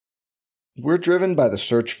We're driven by the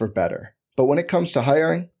search for better. But when it comes to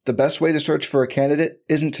hiring, the best way to search for a candidate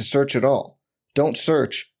isn't to search at all. Don't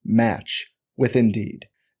search, match with Indeed.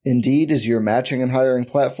 Indeed is your matching and hiring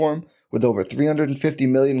platform with over 350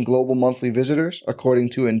 million global monthly visitors,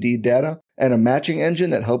 according to Indeed data, and a matching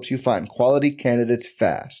engine that helps you find quality candidates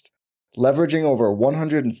fast. Leveraging over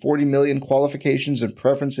 140 million qualifications and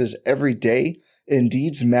preferences every day,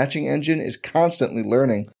 Indeed's matching engine is constantly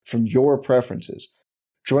learning from your preferences.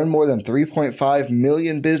 Join more than 3.5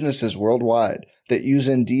 million businesses worldwide that use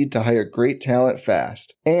Indeed to hire great talent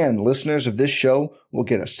fast. And listeners of this show will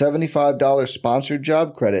get a $75 sponsored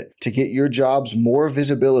job credit to get your jobs more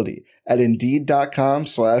visibility at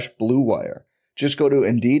Indeed.com/Blue Wire. Just go to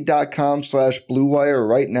Indeed.com/Blue Wire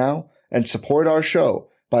right now and support our show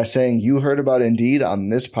by saying you heard about Indeed on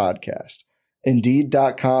this podcast.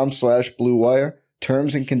 Indeed.com/Blue Wire.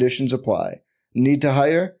 Terms and conditions apply. Need to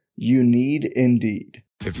hire? You need Indeed.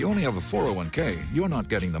 If you only have a 401k, you're not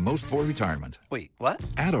getting the most for retirement. Wait, what?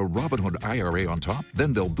 Add a Robinhood IRA on top,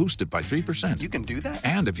 then they'll boost it by 3%. You can do that?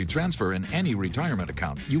 And if you transfer in any retirement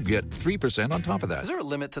account, you get 3% on top of that. Is there a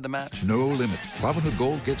limit to the match? No limit. Robinhood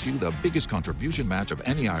Gold gets you the biggest contribution match of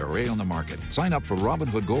any IRA on the market. Sign up for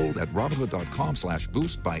Robinhood Gold at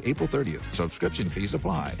Robinhood.com/boost by April 30th. Subscription fees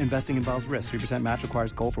apply. Investing involves risk. 3% match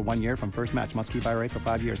requires gold for 1 year from first match. Must keep IRA for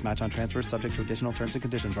 5 years. Match on transfers subject to additional terms and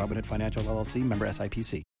conditions. Robinhood Financial LLC, member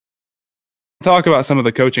SIPC. Talk about some of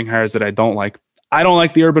the coaching hires that I don't like. I don't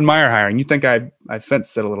like the Urban Meyer hiring. You think I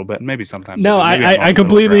fenced it a little bit, maybe sometimes. No, maybe I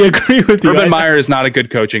completely agree with you. Urban Meyer is not a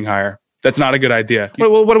good coaching hire. That's not a good idea.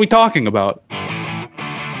 What are we talking about?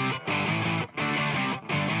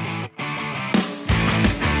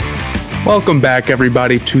 Welcome back,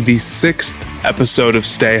 everybody, to the 6th episode of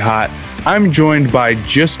Stay Hot. I'm joined by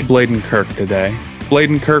just Bladen Kirk today.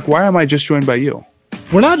 Bladen Kirk, why am I just joined by you?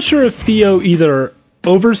 We're not sure if Theo either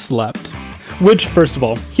overslept, which, first of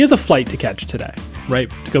all, he has a flight to catch today, right?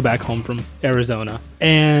 To go back home from Arizona.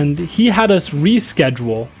 And he had us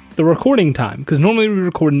reschedule the recording time, because normally we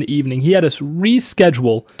record in the evening. He had us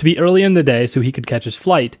reschedule to be early in the day so he could catch his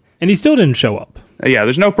flight, and he still didn't show up. Yeah,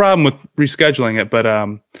 there's no problem with rescheduling it, but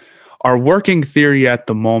our working theory at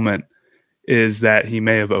the moment is that he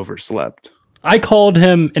may have overslept. I called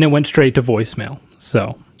him, and it went straight to voicemail,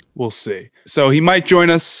 so we'll see. So he might join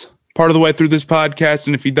us part of the way through this podcast,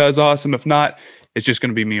 and if he does, awesome. If not, it's just going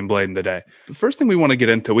to be me and Bladen today. The first thing we want to get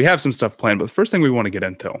into, we have some stuff planned, but the first thing we want to get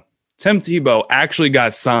into, Tim Tebow actually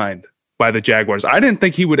got signed by the Jaguars. I didn't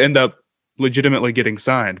think he would end up legitimately getting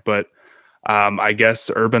signed, but I guess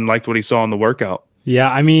Urban liked what he saw in the workout. Yeah,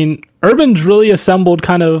 I mean, Urban's really assembled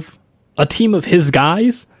kind of a team of his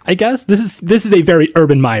guys, I guess. This is a very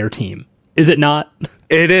Urban Meyer team. Is it not?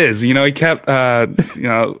 It is. You know, he kept,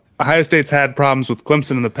 Ohio State's had problems with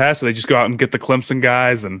Clemson in the past, so they just go out and get the Clemson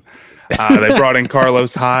guys, and they brought in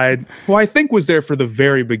Carlos Hyde, who I think was there for the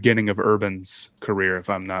very beginning of Urban's career, if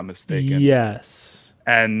I'm not mistaken. Yes.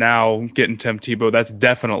 And now getting Tim Tebow, that's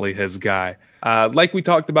definitely his guy. Like we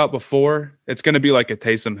talked about before, it's going to be like a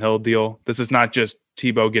Taysom Hill deal. This is not just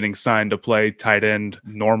Tebow getting signed to play tight end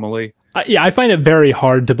normally. I find it very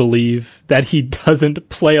hard to believe that he doesn't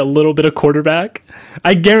play a little bit of quarterback.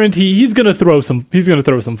 I guarantee he's going to throw some. He's going to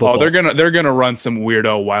throw some footballs. Oh, they're gonna run some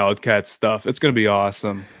weirdo Wildcat stuff. It's going to be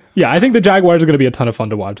awesome. Yeah, I think the Jaguars are going to be a ton of fun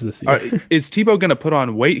to watch this year. Is Tebow going to put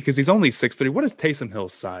on weight because he's only 6'3"? What is Taysom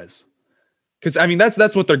Hill's size? Because I mean that's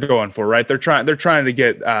what they're going for, right? They're trying to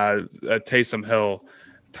get a Taysom Hill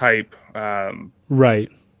type right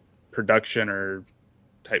production or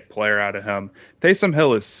type player out of him. Taysom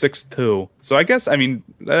Hill is 6'2", so I guess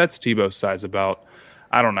that's Tebow's size about.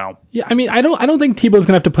 I don't know. Yeah, I mean I don't think Tebow's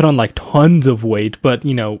gonna have to put on like tons of weight, but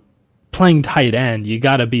playing tight end, you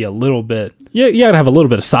got to be a little bit. You got to have a little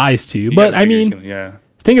bit of size to you. But I mean,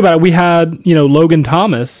 think about it. We had Logan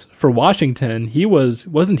Thomas for Washington.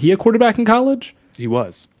 Wasn't he a quarterback in college? He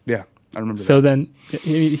was. Yeah, I remember. So then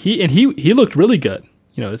he looked really good.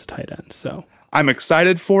 As a tight end. So I'm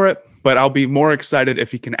excited for it, but I'll be more excited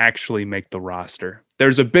if he can actually make the roster.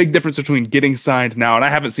 There's a big difference between getting signed now, and I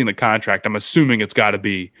haven't seen the contract. I'm assuming it's got to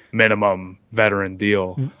be minimum veteran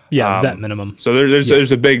deal. Yeah, vet minimum. So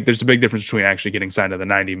there's a big difference between actually getting signed to the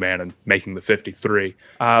 90 man and making the 53.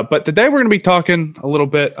 But today we're going to be talking a little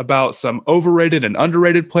bit about some overrated and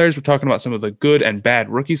underrated players. We're talking about some of the good and bad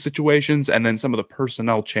rookie situations, and then some of the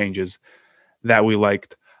personnel changes that we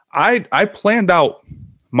liked. I planned out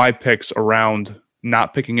my picks around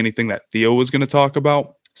not picking anything that Theo was going to talk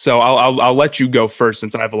about. So I'll let you go first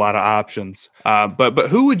since I have a lot of options. But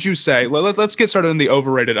who would you say? Let's get started in the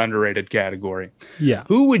overrated, underrated category. Yeah.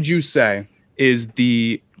 Who would you say is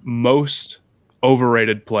the most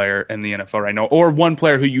overrated player in the NFL right now, or one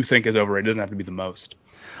player who you think is overrated. It doesn't have to be the most.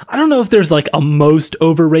 I don't know if there's like a most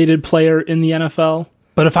overrated player in the NFL,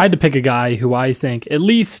 but if I had to pick a guy who I think, at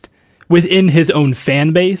least within his own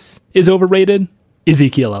fan base, is overrated,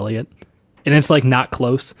 Ezekiel Elliott. And it's like not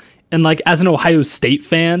close. And like as an Ohio State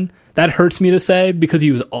fan, that hurts me to say because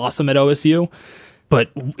he was awesome at OSU, but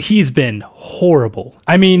he's been horrible.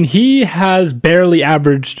 I mean, he has barely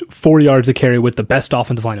averaged 4 yards a carry with the best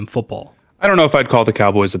offensive line in football. I don't know if I'd call the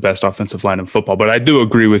Cowboys the best offensive line in football, but I do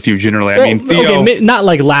agree with you generally. I mean, Theo... Okay, not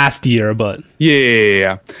like last year, but...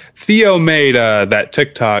 Yeah. Theo made that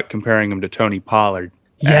TikTok comparing him to Tony Pollard.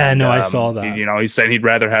 Yeah, and, I saw that. He said he'd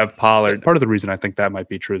rather have Pollard. Part of the reason I think that might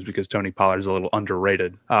be true is because Tony Pollard is a little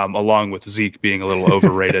underrated, along with Zeke being a little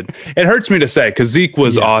overrated. It hurts me to say because Zeke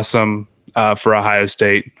was awesome for Ohio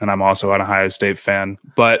State, and I'm also an Ohio State fan.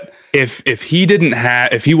 But if he wasn't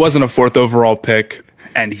a 4th overall pick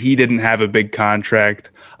and he didn't have a big contract,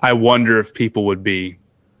 I wonder if people would be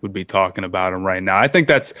talking about him right now. I think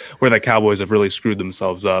that's where the Cowboys have really screwed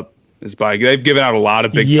themselves up, is by they've given out a lot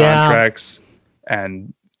of big contracts,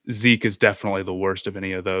 and Zeke is definitely the worst of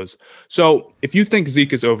any of those. So if you think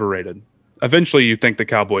Zeke is overrated, eventually you think the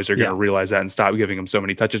Cowboys are going to realize that and stop giving him so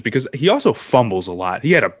many touches, because he also fumbles a lot.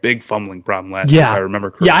 He had a big fumbling problem last year, if I remember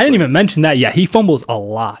correctly. Yeah, I didn't even mention that. Yeah, he fumbles a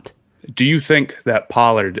lot. Do you think that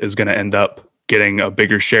Pollard is going to end up getting a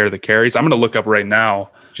bigger share of the carries? I'm going to look up right now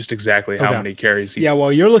just exactly how many carries he... Yeah,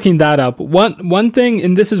 while you're looking that up, one thing,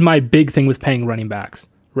 and this is my big thing with paying running backs,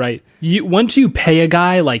 right? Once you pay a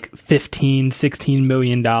guy like $15-16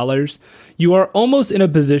 million, you are almost in a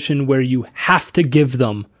position where you have to give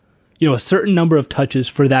them, a certain number of touches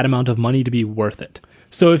for that amount of money to be worth it.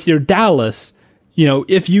 So if you're Dallas,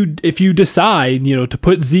 if you decide, to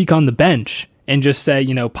put Zeke on the bench and just say,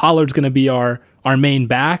 Pollard's going to be our main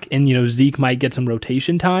back, and Zeke might get some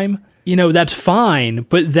rotation time, that's fine,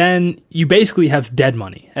 but then you basically have dead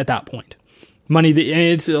money at that point. Money that, and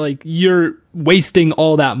it's like you're wasting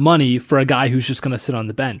all that money for a guy who's just going to sit on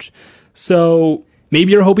the bench. So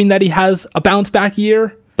maybe you're hoping that he has a bounce back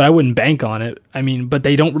year, but I wouldn't bank on it. I mean, but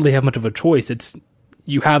they don't really have much of a choice. It's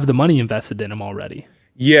you have the money invested in him already.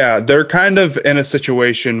 Yeah, they're kind of in a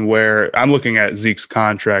situation where I'm looking at Zeke's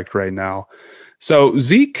contract right now. So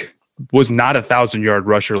Zeke was not 1,000-yard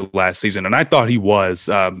rusher last season, and I thought he was,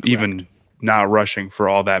 even not rushing for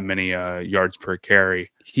all that many yards per carry.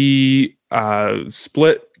 He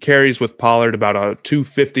split carries with Pollard about a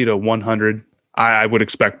 250 to 100. I would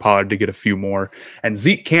expect Pollard to get a few more. And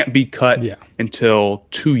Zeke can't be cut until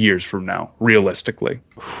 2 years from now, realistically.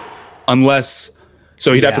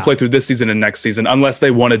 So he'd have to play through this season and next season, unless they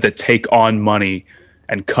wanted to take on money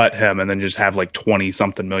and cut him and then just have like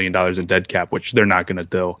 20-something million in dead cap, which they're not going to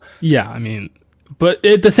do. Yeah, I mean, but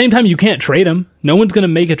at the same time, you can't trade him. No one's going to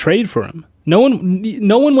make a trade for him. No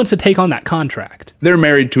one wants to take on that contract. They're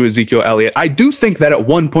married to Ezekiel Elliott. I do think that at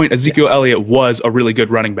one point Ezekiel Elliott was a really good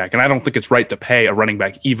running back, and I don't think it's right to pay a running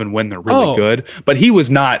back even when they're really good. But he was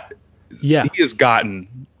not. Yeah, he has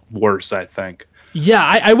gotten worse, I think. Yeah,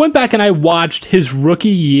 I went back and I watched his rookie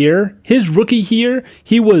year. His rookie year,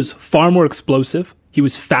 he was far more explosive. He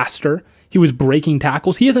was faster. He was breaking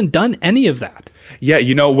tackles. He hasn't done any of that. Yeah,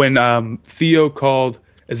 when Theo called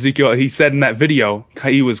Ezekiel, he said in that video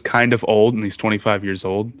he was kind of old and he's 25 years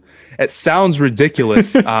old. It sounds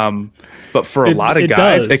ridiculous, but for a lot of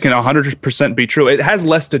guys, it can 100% be true. It has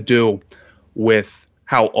less to do with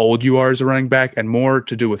how old you are as a running back and more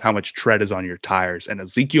to do with how much tread is on your tires. And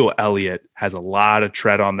Ezekiel Elliott has a lot of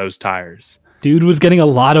tread on those tires. Dude was getting a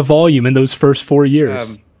lot of volume in those first 4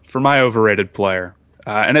 years. For my overrated player,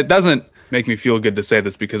 and it doesn't make me feel good to say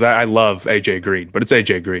this because I love AJ Green, but it's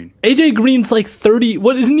AJ Green. AJ Green's like 30.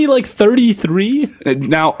 What, isn't he like 33?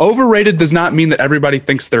 Now, overrated does not mean that everybody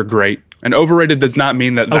thinks they're great. And overrated does not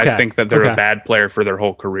mean that I think that they're a bad player for their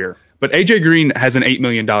whole career. But AJ Green has an $8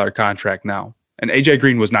 million contract now. And AJ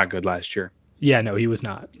Green was not good last year. Yeah, no, he was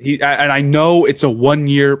not. And I know it's a 1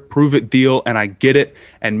 year prove it deal, and I get it.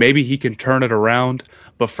 And maybe he can turn it around.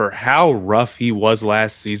 But for how rough he was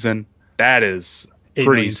last season, that is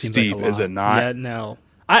pretty steep, is it not? Yeah, no.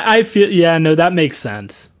 I feel, no, that makes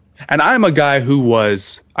sense. And I'm a guy who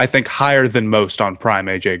was, I think, higher than most on prime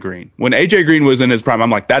AJ Green. When AJ Green was in his prime, I'm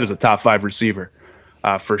like, that is a top 5 receiver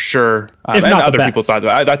for sure. If and not other the people best.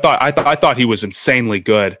 thought I thought he was insanely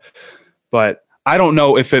good, but I don't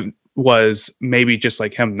know if it was maybe just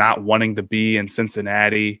like him not wanting to be in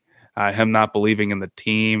Cincinnati, him not believing in the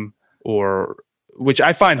team, or which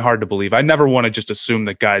I find hard to believe. I never want to just assume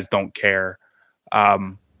that guys don't care.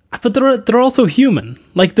 But they're also human.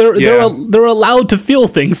 Like they're allowed to feel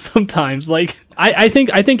things sometimes. Like I think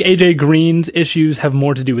AJ Green's issues have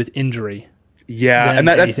more to do with injury. Yeah, than and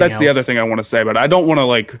that's anything the other else. thing I want to say, but I don't want to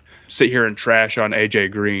like sit here and trash on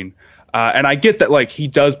AJ Green. And I get that like he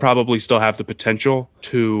does probably still have the potential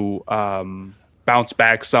to bounce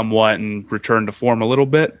back somewhat and return to form a little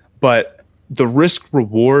bit, but the risk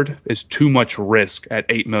reward is too much risk at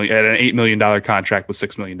an $8 million contract with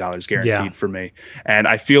 $6 million guaranteed for me. And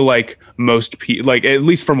I feel like most people, like at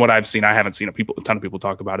least from what I've seen, I haven't seen a ton of people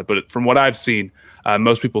talk about it, but from what I've seen,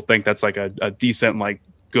 most people think that's like a decent, like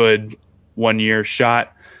good 1 year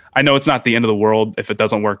shot. I know it's not the end of the world if it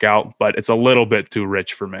doesn't work out, but it's a little bit too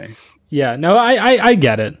rich for me. Yeah, no, I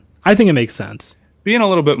get it. I think it makes sense. Being a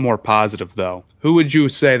little bit more positive, though, who would you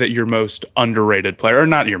say that your most underrated player, or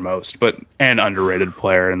not your most, but an underrated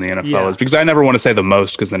player in the NFL is? Because I never want to say the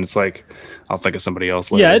most, because then it's like I'll think of somebody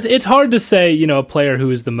else later. Yeah, it's hard to say, a player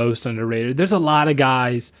who is the most underrated. There's a lot of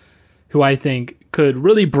guys who I think could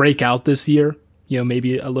really break out this year.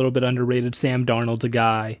 Maybe a little bit underrated. Sam Darnold's a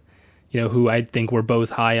guy, who I think we're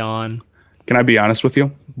both high on. Can I be honest with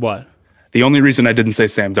you? What? The only reason I didn't say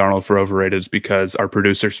Sam Darnold for overrated is because our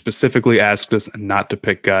producer specifically asked us not to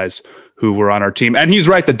pick guys who were on our team. And he's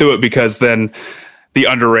right to do it, because then the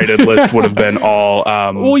underrated list would have been all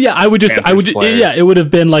it would have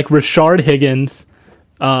been like Rashard Higgins.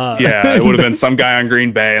 It would have been some guy on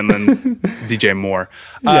Green Bay and then DJ Moore.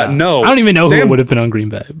 No. I don't even know who would have been on Green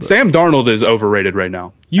Bay. But. Sam Darnold is overrated right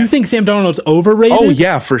now. You think Sam Darnold's overrated? Oh,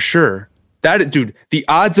 yeah, for sure. The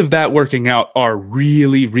odds of that working out are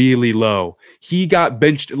really, really low. He got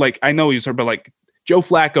benched. Like, I know he's hurt, but like Joe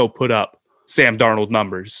Flacco put up Sam Darnold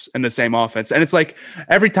numbers in the same offense. And it's like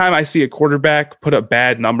every time I see a quarterback put up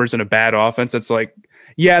bad numbers in a bad offense, it's like,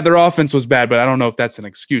 yeah, their offense was bad, but I don't know if that's an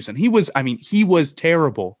excuse. And he was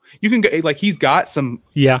terrible. You can go, like, he's got some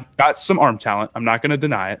arm talent. I'm not going to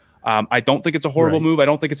deny it. I don't think it's a horrible move. I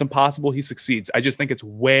don't think it's impossible he succeeds. I just think it's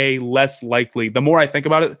way less likely. The more I think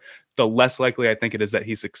about it, the less likely I think it is that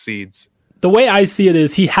he succeeds. The way I see it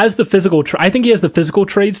is he has the physical. I think he has the physical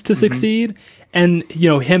traits to succeed, and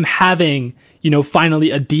him having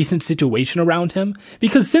finally a decent situation around him.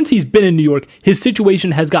 Because since he's been in New York, his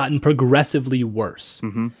situation has gotten progressively worse.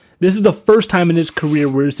 This is the first time in his career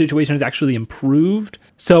where his situation has actually improved.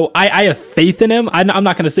 So I have faith in him. I'm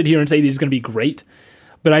not going to sit here and say that he's going to be great.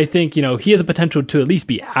 But I think, he has a potential to at least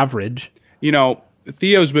be average.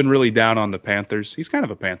 Theo's been really down on the Panthers. He's kind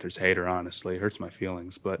of a Panthers hater, honestly. It hurts my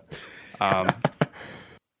feelings. But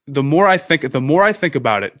the more I think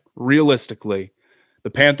about it, realistically,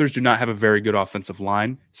 the Panthers do not have a very good offensive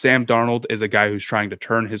line. Sam Darnold is a guy who's trying to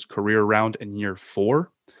turn his career around in year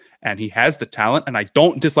 4. And he has the talent, and I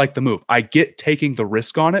don't dislike the move. I get taking the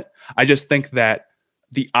risk on it. I just think that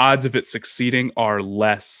the odds of it succeeding are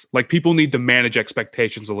less. Like, people need to manage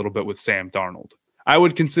expectations a little bit with Sam Darnold. I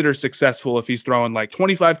would consider successful if he's throwing like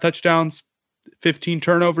 25 touchdowns, 15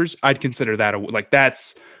 turnovers. I'd consider that like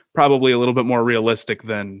that's probably a little bit more realistic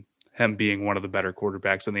than him being one of the better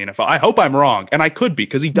quarterbacks in the NFL. I hope I'm wrong, and I could be,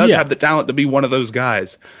 because he does have the talent to be one of those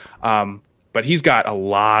guys. But he's got a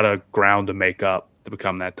lot of ground to make up to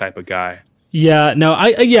become that type of guy. Yeah, no,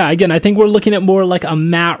 again, I think we're looking at more like a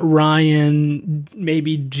Matt Ryan,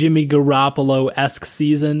 maybe Jimmy Garoppolo-esque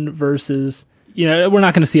season versus, we're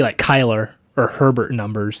not going to see like Kyler or Herbert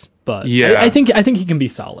numbers, but I think he can be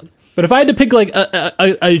solid. But if I had to pick like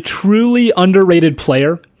a truly underrated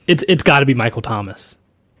player, it's got to be Michael Thomas.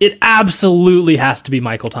 It absolutely has to be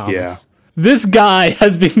Michael Thomas. Yeah. This guy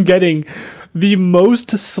has been getting the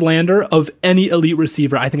most slander of any elite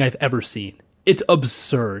receiver I think I've ever seen. It's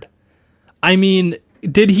absurd. I mean,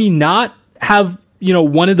 did he not have,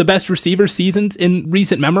 one of the best receiver seasons in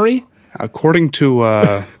recent memory? According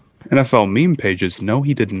to NFL meme pages, no,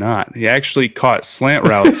 he did not. He actually caught slant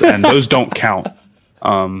routes, and those don't count.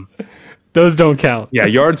 Those don't count. Yeah,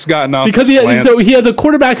 yards gotten off because he has a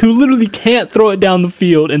quarterback who literally can't throw it down the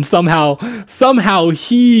field, and somehow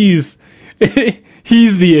he's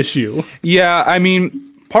he's the issue. Yeah, I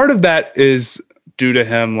mean, part of that is due to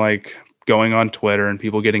him like going on Twitter and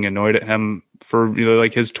people getting annoyed at him for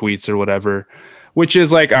like his tweets or whatever, which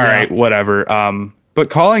is like, all right, whatever. But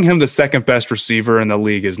calling him the second best receiver in the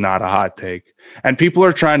league is not a hot take. And people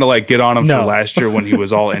are trying to like get on him for last year when he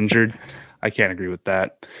was all injured. I can't agree with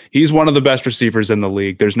that. He's one of the best receivers in the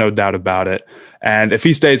league. There's no doubt about it. And if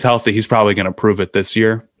he stays healthy, he's probably going to prove it this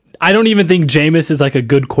year. I don't even think Jameis is like a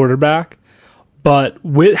good quarterback. But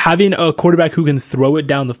with having a quarterback who can throw it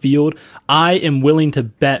down the field, I am willing to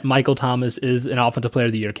bet Michael Thomas is an Offensive Player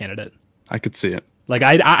of the Year candidate. I could see it. Like,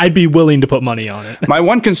 I'd be willing to put money on it. My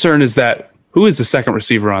one concern is that who is the second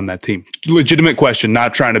receiver on that team? Legitimate question,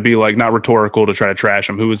 not trying to be like, not rhetorical to try to trash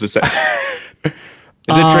him. Who is the second?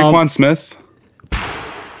 Is it Traquan Smith?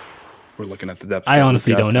 we're looking at the depth I chart.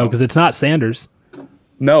 honestly don't know because it's not Sanders.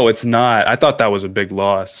 No, it's not. I thought that was a big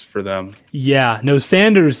loss for them. Yeah, no,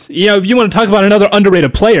 Sanders. If you want to talk about another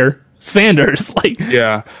underrated player, Sanders.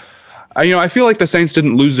 Yeah. I feel like the Saints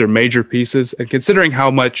didn't lose their major pieces, and considering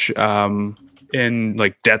how much in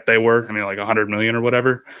debt they were, like $100 million or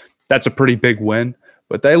whatever, that's a pretty big win.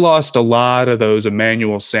 But they lost a lot of those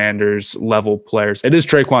Emmanuel Sanders level players. It is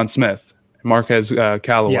Traquan Smith, Marquez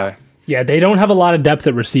Callaway. Yeah, they don't have a lot of depth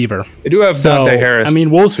at receiver. They do have Deontay Harris.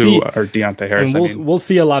 We'll see. Or Deontay Harris. We'll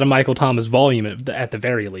see a lot of Michael Thomas volume at the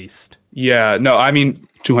very least. Yeah, no,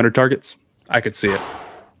 200 targets. I could see it.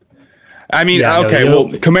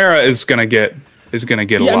 Kamara is gonna get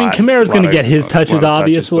a lot. Kamara's gonna get his touches,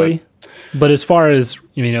 obviously. But as far as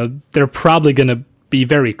they're probably gonna be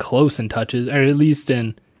very close in touches, or at least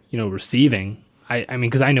in receiving.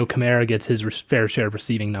 Because I know Kamara gets his fair share of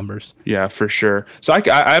receiving numbers. Yeah, for sure. So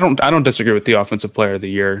I don't disagree with the offensive player of the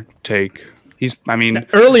year take.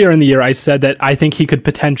 Earlier in the year, I said that I think he could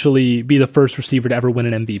potentially be the first receiver to ever win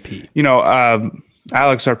an MVP.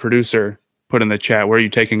 Alex, our producer, put in the chat, where are you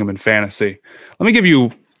taking him in fantasy? Let me give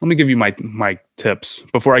you my tips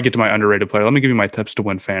before I get to my underrated player. Let me give you my tips to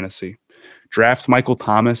win fantasy. Draft Michael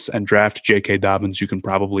Thomas and draft J.K. Dobbins. You can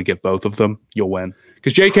probably get both of them. You'll win.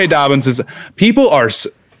 Because J.K. Dobbins there's a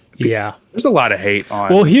lot of hate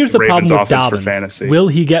on. Well, here's the Ravens problem with Dobbins. For fantasy. Will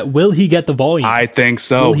he get the volume? I think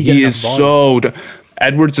so. He is so.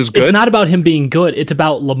 Edwards is good. It's not about him being good. It's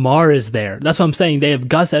about Lamar is there. That's what I'm saying. They have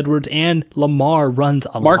Gus Edwards and Lamar runs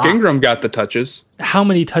a lot. Mark Ingram got the touches. How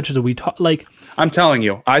many touches are we talking? I'm telling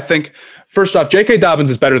you. I think first off, J.K. Dobbins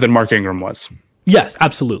is better than Mark Ingram was. Yes,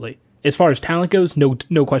 absolutely. As far as talent goes,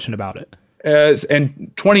 no question about it.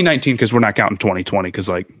 In 2019, because we're not counting 2020, because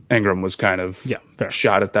Ingram was kind of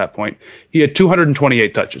shot at that point. He had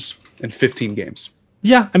 228 touches in 15 games.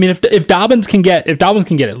 Yeah, if Dobbins can get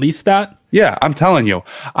at least that. Yeah, I'm telling you,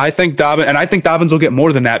 I think Dobbins will get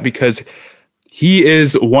more than that because he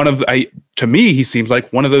is to me, he seems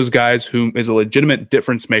like one of those guys who is a legitimate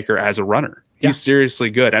difference maker as a runner. Yeah. He's seriously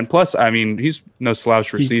good, and plus, he's no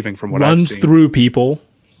slouch receiving from what I've seen. Runs through people,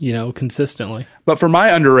 consistently. But for my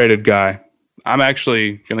underrated guy, I'm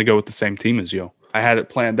actually going to go with the same team as you. I had it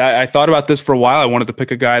planned. I thought about this for a while. I wanted to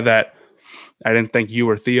pick a guy that I didn't think you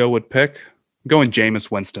or Theo would pick. I'm going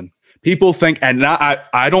Jameis Winston. People think, and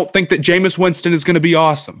I don't think that Jameis Winston is going to be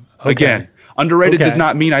awesome. Okay. Again, underrated does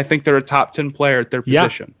not mean I think they're a top 10 player at their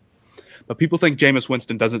position. But people think Jameis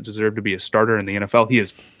Winston doesn't deserve to be a starter in the NFL. He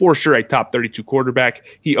is for sure a top 32 quarterback.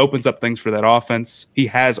 He opens up things for that offense. He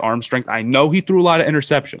has arm strength. I know he threw a lot of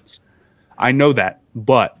interceptions. I know that,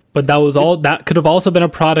 but that could have also been a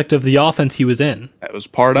product of the offense he was in. That was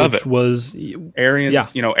part of it. Was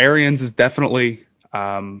Arians? Yeah. Arians is definitely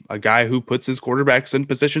a guy who puts his quarterbacks in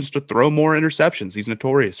positions to throw more interceptions. He's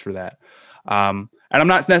notorious for that. And I'm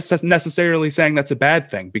not necessarily saying that's a bad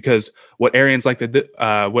thing because what Arians likes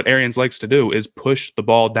to do is push the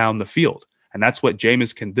ball down the field, and that's what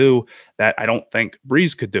Jameis can do that I don't think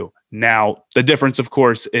Breeze could do. Now, the difference, of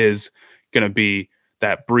course, is going to be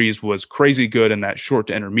that Breeze was crazy good in that short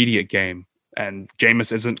to intermediate game, and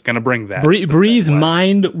Jameis isn't going to bring that. Breeze's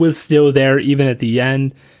mind was still there even at the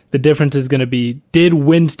end. The difference is going to be, did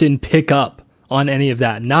Winston pick up on any of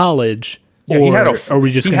that knowledge? Yeah, he had a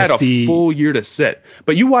full year to sit.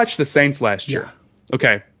 But you watched the Saints last year.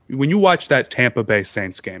 Okay, when you watched that Tampa Bay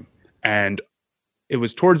Saints game, and it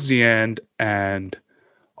was towards the end, and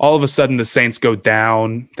all of a sudden the Saints go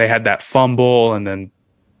down. They had that fumble, and then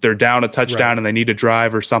they're down a touchdown and they need to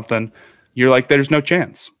drive or something. You're like, there's no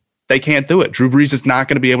chance. They can't do it. Drew Brees is not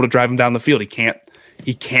going to be able to drive him down the field. He can't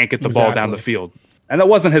get the ball down the field. And that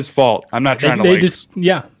wasn't his fault. I'm not trying they just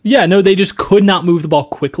could not move the ball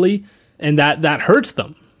quickly, and that hurts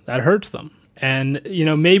them. That hurts them. And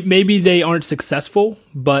maybe they aren't successful,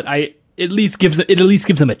 but it at least gives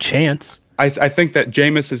them a chance. I think that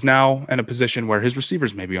Jameis is now in a position where his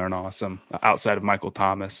receivers maybe aren't awesome outside of Michael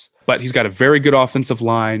Thomas, but he's got a very good offensive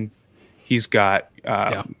line. He's got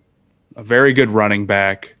a very good running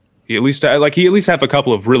back. He at least have a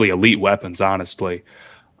couple of really elite weapons, honestly.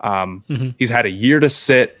 He's had a year to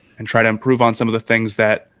sit and try to improve on some of the things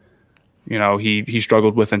that he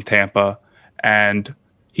struggled with in Tampa, and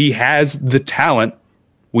he has the talent.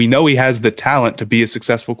 We know he has the talent to be a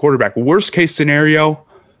successful quarterback. Worst case scenario,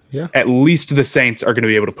 at least the Saints are going to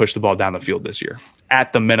be able to push the ball down the field this year.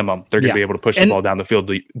 At the minimum, they're going to be able to push the ball down the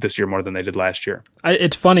field this year more than they did last year.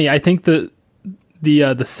 It's funny. I think the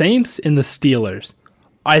Saints and the Steelers,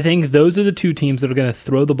 I think those are the two teams that are going to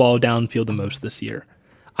throw the ball downfield the most this year.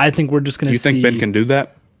 I think we're just going to see. You think Ben can do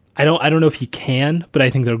that? I don't know if he can, but I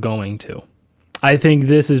think they're going to. I think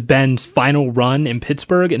this is Ben's final run in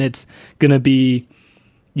Pittsburgh, and it's going to be,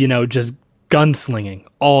 just gunslinging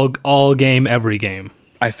all game, every game.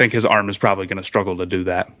 I think his arm is probably going to struggle to do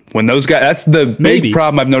that. When those guys, that's the big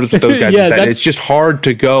problem I've noticed with those guys, is that it's just hard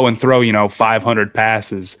to go and throw, 500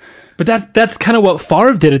 passes. But that's kind of what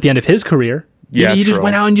Favre did at the end of his career. Yeah, he just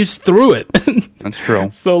went out and just threw it. That's true.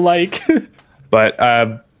 So but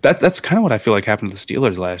that's kind of what I feel like happened to the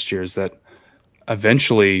Steelers last year, is that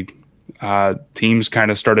eventually teams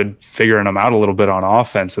kind of started figuring them out a little bit on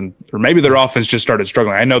offense, or maybe their offense just started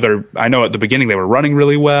struggling. I know at the beginning they were running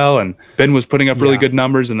really well, and Ben was putting up really good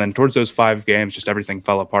numbers, and then towards those 5 games, just everything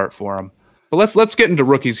fell apart for him. But let's get into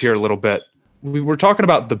rookies here a little bit. We're talking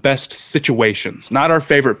about the best situations, not our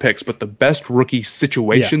favorite picks, but the best rookie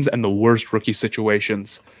situations and the worst rookie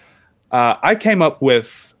situations. I came up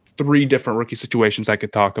with 3 different rookie situations I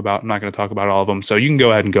could talk about. I'm not going to talk about all of them, so you can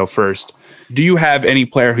go ahead and go first. Do you have any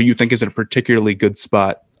player who you think is in a particularly good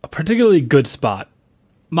spot? A particularly good spot.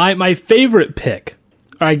 My favorite pick,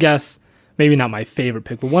 or I guess maybe not my favorite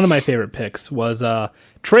pick, but one of my favorite picks was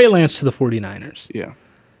Trey Lance to the 49ers. Yeah.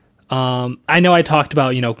 I know I talked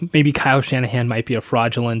about, maybe Kyle Shanahan might be a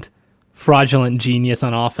fraudulent genius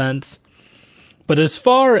on offense. But as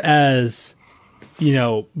far as,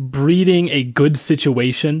 breeding a good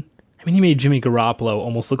situation, I mean, he made Jimmy Garoppolo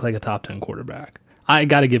almost look like a top 10 quarterback. I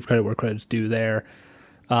got to give credit where credit's due there.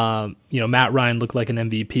 Matt Ryan looked like an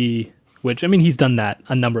MVP, which, I mean, he's done that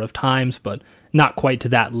a number of times, but not quite to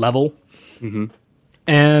that level. Mm-hmm.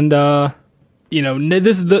 And,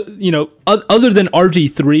 this is other than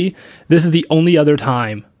RG3, this is the only other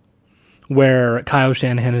time where Kyle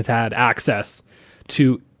Shanahan has had access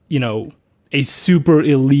to, a super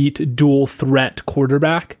elite dual threat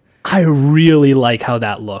quarterback. I really like how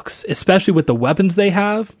that looks, especially with the weapons they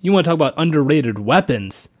have. You want to talk about underrated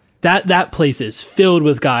weapons. That place is filled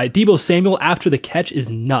with guys. Deebo Samuel after the catch is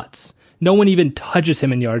nuts. No one even touches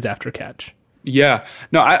him in yards after catch. Yeah.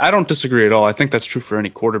 No, I don't disagree at all. I think that's true for any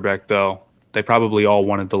quarterback, though. They probably all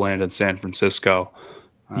wanted to land in San Francisco.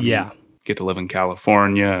 Get to live in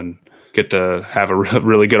California and get to have a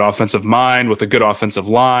really good offensive mind with a good offensive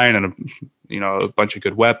line and a bunch of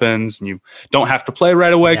good weapons. And you don't have to play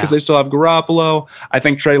right away because they still have Garoppolo. I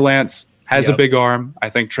think Trey Lance has a big arm. I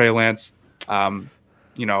think Trey Lance,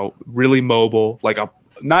 really mobile,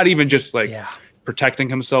 not even just protecting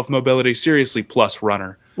himself mobility, seriously plus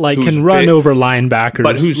runner. Can run over linebackers.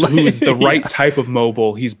 But who's the right type of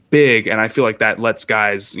mobile. He's big, and I feel like that lets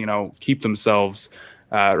guys, keep themselves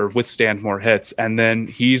or withstand more hits. And then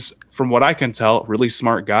he's, from what I can tell, a really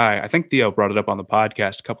smart guy. I think Theo brought it up on the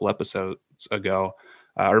podcast a couple episodes ago.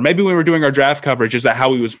 Or maybe when we were doing our draft coverage, is that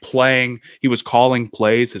how he was playing? He was calling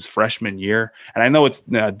plays his freshman year. And I know it's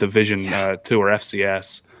Division 2 or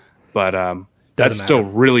FCS, but that's still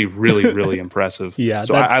really, really, really impressive.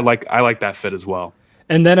 So I like that fit as well.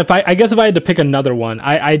 And then if I had to pick another one,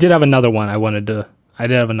 I did have another one I wanted to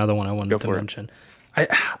mention.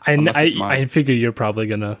 I figure you're probably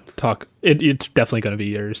gonna talk. It's definitely gonna be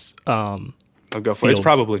yours. I'll go for it. It's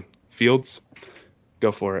probably Fields.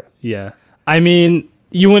 Go for it. Yeah. I mean,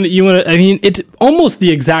 you want to. I mean, it's almost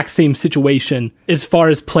the exact same situation as far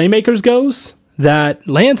as playmakers goes that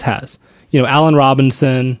Lance has. Allen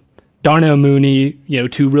Robinson, Darnell Mooney.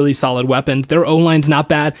 2 really solid weapons. Their O-line's not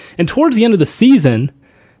bad, and towards the end of the season,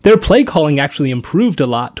 their play calling actually improved a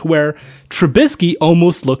lot to where Trubisky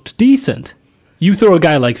almost looked decent. You throw a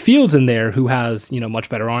guy like Fields in there who has, much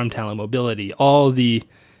better arm talent, mobility, all the,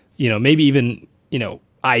 maybe even,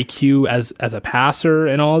 IQ as a passer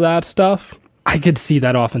and all that stuff. I could see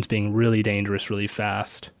that offense being really dangerous, really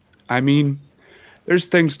fast. I mean, there's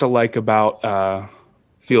things to like about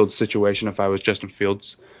Fields' situation. If I was Justin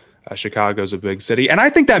Fields, Chicago's a big city. And I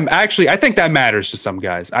think that matters to some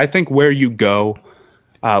guys. I think where you go,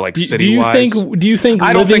 city-wise. Do you think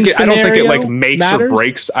I don't think it makes matters? Or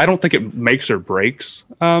breaks. I don't think it makes or breaks.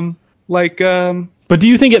 But do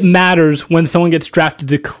you think it matters when someone gets drafted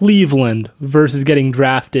to Cleveland versus getting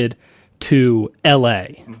drafted to LA?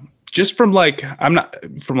 Just I'm not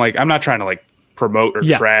trying to promote or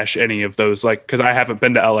trash any of those, because I haven't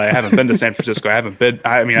been to LA, I haven't been to San Francisco, I've been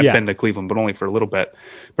to Cleveland, but only for a little bit.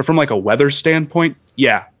 But from a weather standpoint,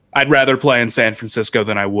 I'd rather play in San Francisco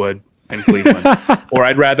than I would in Cleveland, or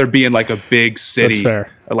I'd rather be in a big city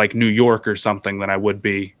like New York or something than I would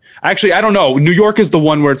be. Actually, I don't know. New York is the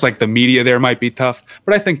one where it's the media there might be tough,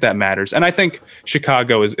 but I think that matters. And I think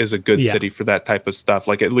Chicago is a good city for that type of stuff.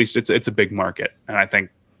 At least it's a big market, and I think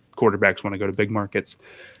quarterbacks want to go to big markets.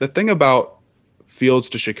 The thing about Fields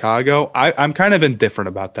to Chicago, I'm kind of indifferent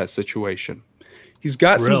about that situation. He's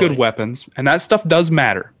got some good weapons, and that stuff does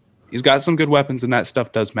matter. He's got some good weapons, and that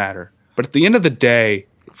stuff does matter. But at the end of the day,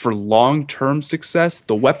 for long-term success,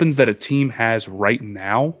 the weapons that a team has right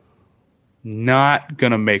now, not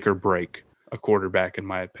going to make or break a quarterback, in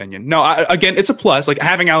my opinion. No, again, it's a plus. Like,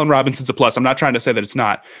 having Allen Robinson's a plus. I'm not trying to say that it's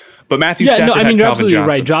not. But Matthew Stafford no, I mean, had you're Calvin absolutely Johnson.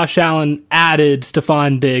 right. Josh Allen added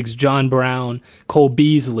Stephon Diggs, John Brown, Cole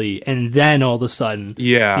Beasley, and then all of a sudden,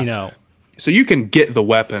 So you can get the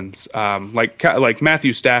weapons. Like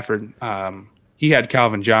Matthew Stafford, he had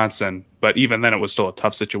Calvin Johnson, but even then it was still a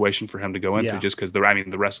tough situation for him to go into just because the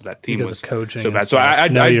rest of that team because was of coaching so bad. stuff.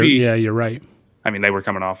 So you're right. I mean, they were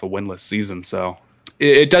coming off a winless season, so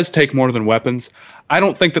it does take more than weapons. I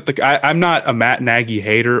don't think that I'm not a Matt Nagy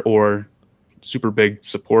hater or super big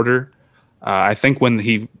supporter. I think when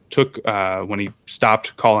he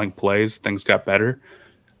stopped calling plays, things got better.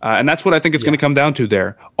 And that's what I think it's going to come down to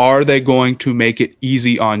there. Are they going to make it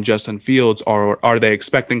easy on Justin Fields, or are they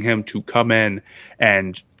expecting him to come in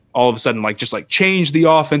and all of a sudden just change the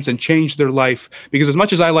offense and change their life? Because as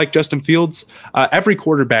much as I like Justin Fields, every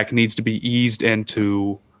quarterback needs to be eased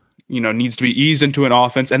into an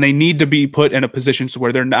offense, and they need to be put in a position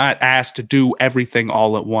where they're not asked to do everything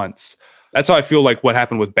all at once. That's how I feel like what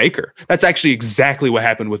happened with Baker. That's actually exactly what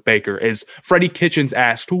happened with Baker. Is Freddie Kitchens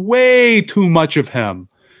asked way too much of him.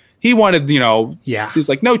 He wanted, he's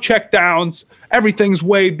like, no check downs. Everything's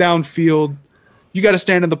way downfield. You got to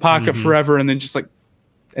stand in the pocket forever. And then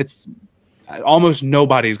it's almost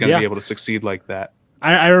nobody's going to be able to succeed like that.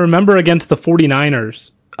 I remember against the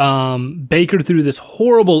 49ers, Baker threw this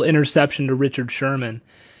horrible interception to Richard Sherman.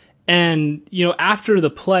 And, after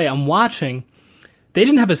the play, I'm watching, they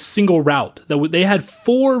didn't have a single route. They had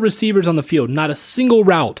 4 receivers on the field. Not a single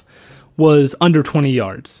route was under 20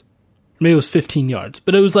 yards. Maybe it was 15 yards.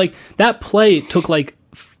 But it was that play took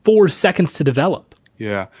 4 seconds to develop.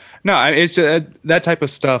 Yeah. No, it's that type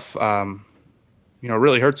of stuff,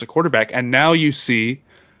 really hurts a quarterback. And now you see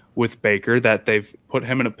with Baker that they've put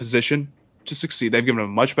him in a position to succeed. They've given him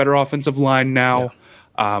a much better offensive line now.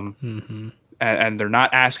 Yeah. And they're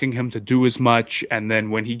not asking him to do as much. And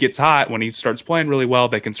then when he gets hot, when he starts playing really well,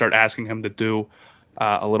 they can start asking him to do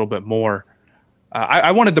a little bit more.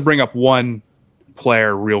 I wanted to bring up one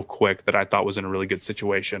player real quick that I thought was in a really good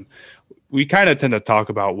situation. We kind of tend to talk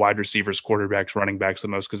about wide receivers, quarterbacks, running backs the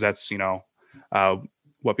most because that's,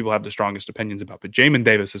 what people have the strongest opinions about. But Jamin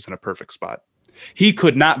Davis is in a perfect spot. He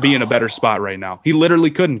could not be in a better spot right now. He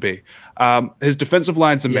literally couldn't be. His defensive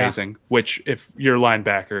line's amazing, which if you're a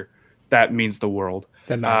linebacker, that means the world.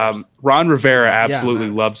 Ron Rivera absolutely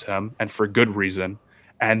loves him, and for good reason.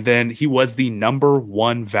 And then he was the number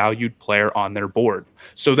 1 valued player on their board.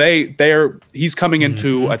 So he's coming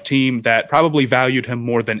into a team that probably valued him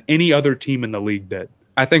more than any other team in the league did.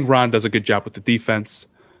 I think Ron does a good job with the defense.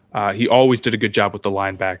 He always did a good job with the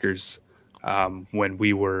linebackers when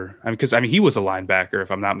we were – because he was a linebacker,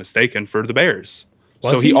 if I'm not mistaken, for the Bears.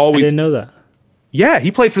 I didn't know that. Yeah,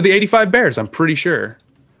 he played for the 85 Bears, I'm pretty sure.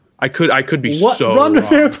 I could be so Ron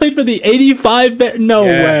Rivera played for the 85 Bears? No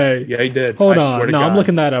way. Yeah, he did. Hold on. No, I'm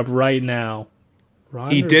looking that up right now.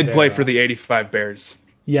 He did play for the 85 Bears.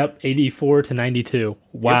 Yep, 84 to 92.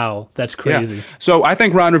 Wow, that's crazy. Yeah. So I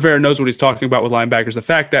think Ron Rivera knows what he's talking about with linebackers. The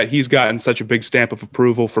fact that he's gotten such a big stamp of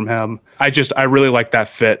approval from him, I really like that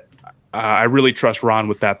fit. I really trust Ron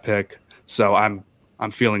with that pick. So I'm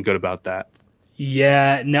feeling good about that.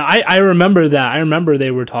 Yeah, no, I remember that. I remember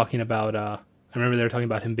they were talking about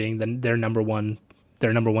him being their number one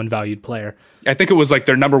valued player. I think it was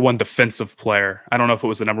their number 1 defensive player. I don't know if it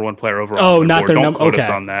was the number 1 player overall. Oh, not their number. Don't quote us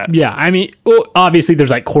on that. Yeah, obviously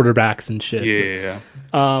there's quarterbacks and shit. Yeah.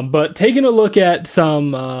 But taking a look at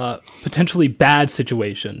some potentially bad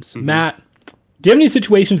situations, Matt, do you have any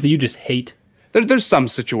situations that you just hate? There's some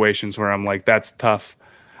situations where I'm that's tough.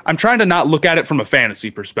 I'm trying to not look at it from a fantasy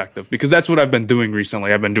perspective because that's what I've been doing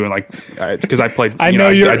recently. I've been doing because I played. I know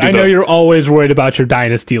you're always worried about your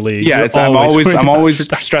dynasty league. Yeah, I'm always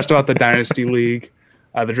stressed about the dynasty league.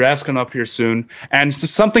 The draft's coming up here soon, and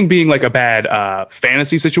something being a bad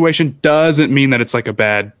fantasy situation doesn't mean that it's a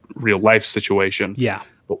bad real life situation. Yeah.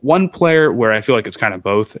 But one player where I feel it's kind of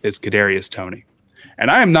both is Kadarius Toney, and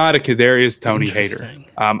I am not a Kadarius Toney hater.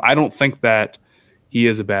 I don't think that he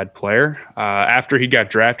is a bad player. After he got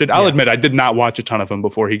drafted, I'll admit I did not watch a ton of him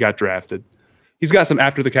before he got drafted. He's got some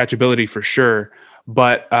after the catch ability for sure,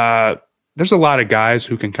 but there's a lot of guys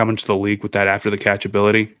who can come into the league with that after the catch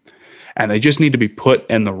ability, and they just need to be put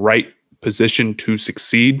in the right position to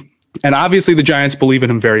succeed. And obviously the Giants believe in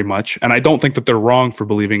him very much, and I don't think that they're wrong for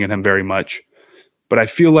believing in him very much. But I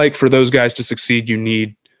feel like for those guys to succeed, you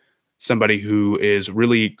need somebody who is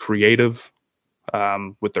really creative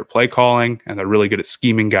with their play calling, and they're really good at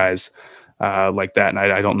scheming guys like that. And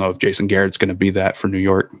I don't know if Jason Garrett's going to be that for New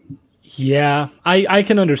York. Yeah, I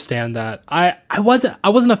can understand that. I wasn't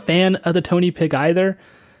a fan of the Toney pick either.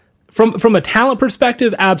 From a talent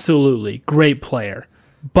perspective, absolutely great player.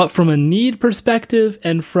 But from a need perspective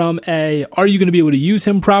and from a are you going to be able to use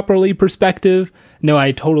him properly perspective, no,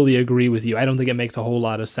 I totally agree with you. I don't think it makes a whole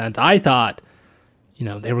lot of sense. I thought,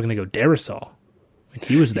 they were going to go Darrisaw.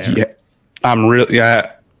 He was there.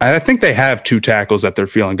 Yeah, I think they have 2 tackles that they're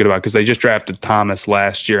feeling good about because they just drafted Thomas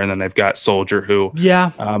last year, and then they've got Soldier, who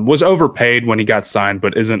was overpaid when he got signed,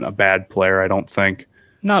 but isn't a bad player, I don't think.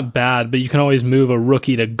 Not bad, but you can always move a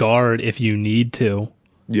rookie to guard if you need to.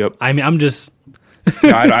 Yep. I mean, I'm just...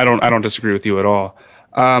 No, I don't disagree with you at all.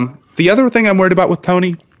 The other thing I'm worried about with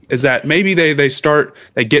Toney is that maybe they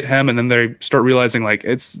get him and then they start realizing like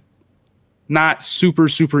it's not super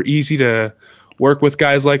easy to work with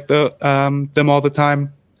guys like them all the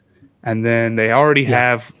time. And then they already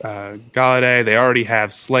have Galladay, they already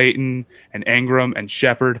have Slayton and Ingram and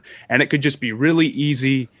Shepard, and it could just be really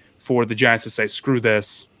easy for the Giants to say, screw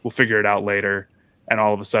this, we'll figure it out later. And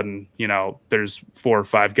all of a sudden, there's 4 or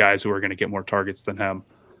 5 guys who are going to get more targets than him.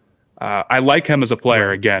 I like him as a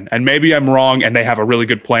player again. And maybe I'm wrong and they have a really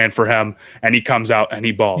good plan for him and he comes out and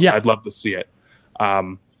he balls. Yeah. I'd love to see it.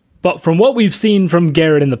 But from what we've seen from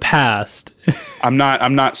Garrett in the past, I'm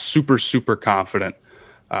not super confident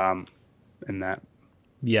in that.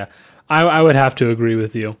 Yeah, I would have to agree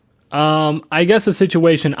with you. I guess a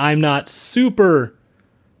situation I'm not super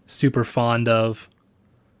fond of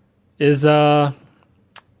is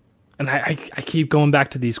and I keep going back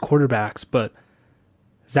to these quarterbacks, but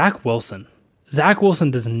Zach Wilson. Zach Wilson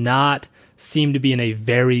does not seem to be in a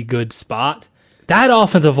very good spot. That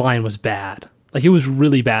offensive line was bad. Like, it was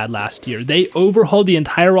really bad last year. They overhauled the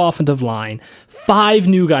entire offensive line, 5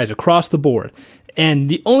 new guys across the board, and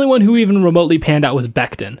the only one who even remotely panned out was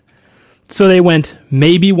Becton. So they went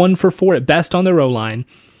maybe 1 for 4 at best on their O-line.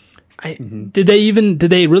 Did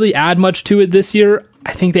they really add much to it this year?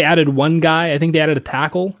 I think they added 1 guy. I think they added a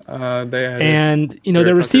tackle.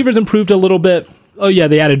 Their receivers improved a little bit. Oh yeah,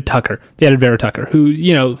 they added Tucker. They added Vera Tucker, who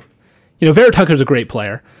Vera Tucker's a great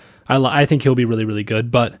player. I think he'll be really, really good.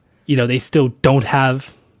 But they still don't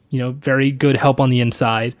have very good help on the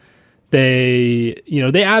inside. They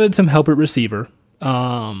added some help at receiver.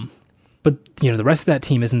 But the rest of that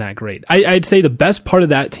team isn't that great. I'd say the best part of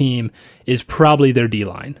that team is probably their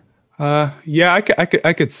D-line.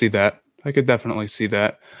 I could see that. I could definitely see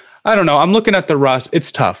that. I don't know. I'm looking at the roster.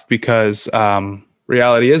 It's tough because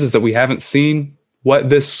reality is that we haven't seen what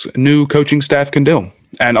this new coaching staff can do,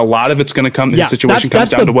 and a lot of it's going to come. The situation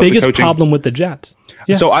comes down to what the coaching. That's the biggest problem with the Jets.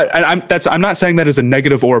 Yeah. So I'm not saying that as a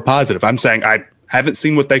negative or a positive. I'm saying I haven't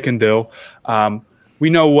seen what they can do.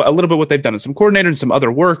 We know a little bit what they've done in some coordinator and some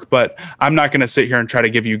other work, but I'm not going to sit here and try to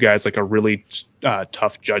give you guys like a really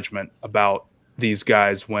tough judgment about these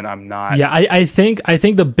guys when I'm not. Yeah, I think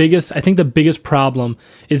the biggest problem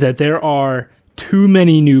is that there are too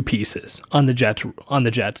many new pieces on the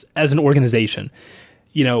Jets as an organization.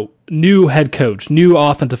 New head coach, new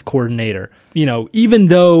offensive coordinator. Even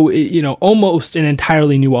though almost an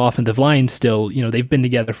entirely new offensive line still. They've been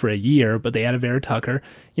together for a year, but they added Vera Tucker.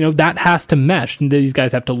 That has to mesh, and these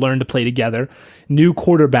guys have to learn to play together. New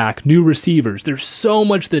quarterback, new receivers. There's so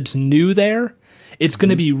much that's new there. It's going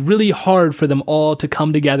to be really hard for them all to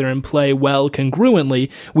come together and play well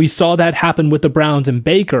congruently. We saw that happen with the Browns and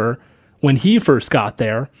Baker when he first got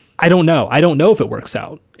there. I don't know. I don't know if it works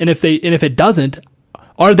out. And if it doesn't,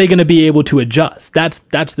 are they going to be able to adjust?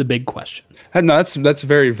 That's the big question. No, that's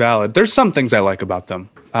very valid. There's some things I like about them.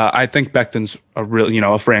 I think Becton's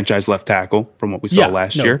a franchise left tackle from what we saw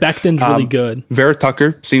last year. Becton's really good. Vera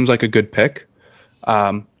Tucker seems like a good pick.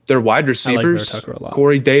 Their wide receivers,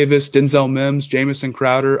 Corey Davis, Denzel Mims, Jamison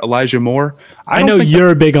Crowder, Elijah Moore. I know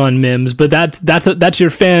you're big on Mims, but that's your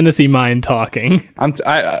fantasy mind talking.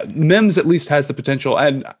 Mims at least has the potential,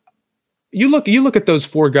 and you look at those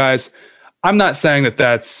 4 guys. I'm not saying that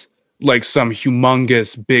that's like some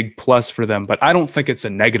humongous big plus for them, but I don't think it's a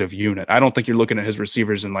negative unit. I don't think you're looking at his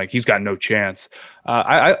receivers and like he's got no chance.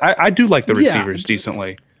 I do like the receivers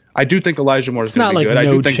decently. I do think Elijah Moore is going to be good. I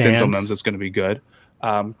do think Denzel Mims is going to be good.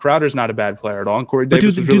 Crowder's not a bad player at all. And Corey Davis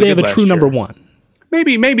was really good. Do they have a true number 1?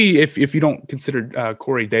 Maybe if you don't consider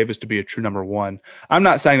Corey Davis to be a true number 1. I'm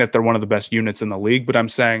not saying that they're one of the best units in the league, but I'm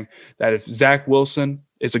saying that if Zach Wilson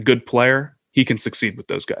is a good player, he can succeed with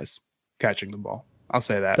those guys catching the ball. I'll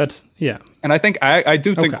say that. And I think I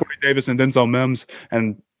do think Corey Davis and Denzel Mims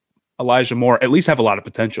and Elijah Moore at least have a lot of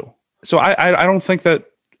potential. So I don't think that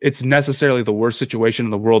it's necessarily the worst situation in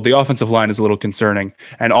the world. The offensive line is a little concerning,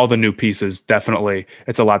 and all the new pieces, definitely,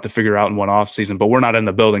 it's a lot to figure out in one offseason, but we're not in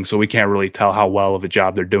the building, so we can't really tell how well of a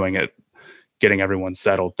job they're doing at getting everyone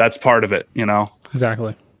settled. That's part of it, you know?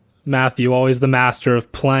 Exactly. Matthew, always the master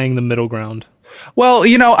of playing the middle ground. Well,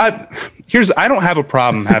 you know, I don't have a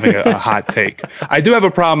problem having a hot take. I do have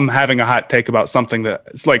a problem having a hot take about something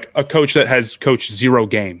that's like a coach that has coached 0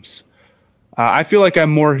 games. I feel like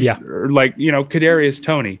I'm more like, you know, Kadarius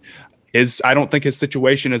Toney I don't think his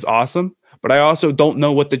situation is awesome, but I also don't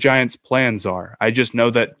know what the Giants' plans are. I just know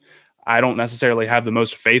that I don't necessarily have the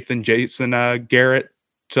most faith in Jason Garrett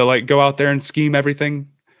to like go out there and scheme everything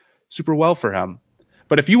super well for him.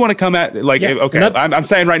 But if you want to come at I'm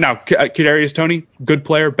saying right now, Kadarius Toney, good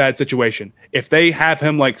player, bad situation. If they have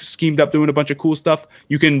him like schemed up doing a bunch of cool stuff,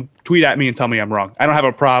 you can tweet at me and tell me I'm wrong. I don't have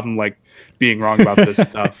a problem like being wrong about this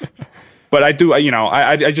stuff. But I do, you know,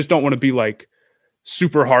 I just don't want to be like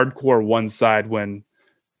super hardcore one side when,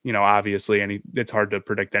 you know, obviously it's hard to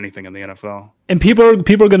predict anything in the NFL. And people are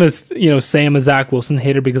going to, you know, say I'm a Zach Wilson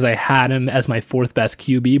hater because I had him as my 4th best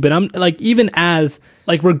QB. But I'm like, even as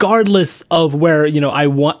like, regardless of where, you know,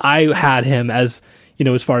 I had him as, you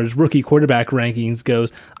know, as far as rookie quarterback rankings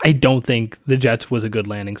goes, I don't think the Jets was a good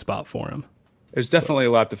landing spot for him. There's definitely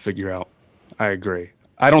a lot to figure out. I agree.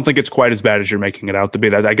 I don't think it's quite as bad as you're making it out to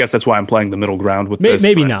be. I guess that's why I'm playing the middle ground with this.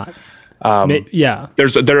 Maybe not.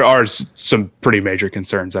 There are some pretty major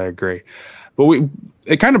concerns. I agree, but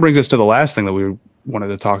it kind of brings us to the last thing that we wanted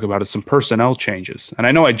to talk about is some personnel changes. And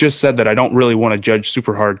I know I just said that I don't really want to judge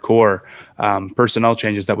super hardcore personnel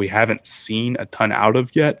changes that we haven't seen a ton out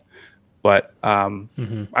of yet, but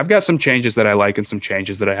I've got some changes that I like and some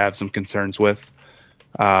changes that I have some concerns with.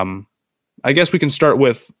 I guess we can start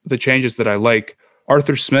with the changes that I like.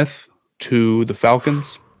 Arthur Smith to the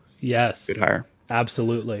Falcons. Yes, good hire.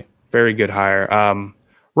 Absolutely. Very good hire.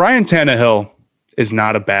 Ryan Tannehill is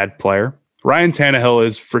not a bad player. Ryan Tannehill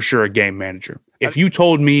is for sure a game manager. If you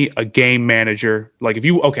told me a game manager, like if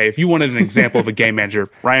you wanted an example of a game manager,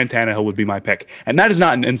 Ryan Tannehill would be my pick. And that is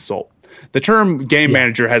not an insult. The term game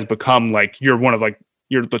manager has become like you're the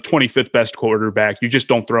 25th best quarterback. You just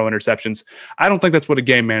don't throw interceptions. I don't think that's what a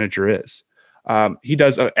game manager is. He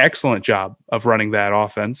does an excellent job of running that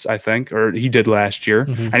offense, I think, or he did last year.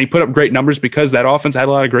 And he put up great numbers because that offense had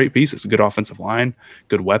a lot of great pieces, a good offensive line,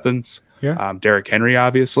 good weapons, Derrick Henry,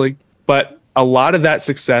 obviously. But a lot of that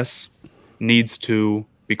success needs to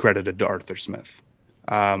be credited to Arthur Smith.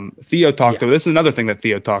 Theo talked about, this is another thing that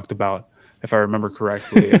Theo talked about, if I remember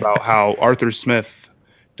correctly, about how Arthur Smith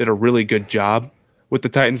did a really good job with the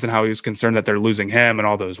Titans and how he was concerned that they're losing him and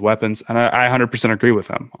all those weapons. And I 100% agree with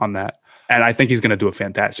him on that. And I think he's going to do a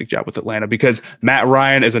fantastic job with Atlanta because Matt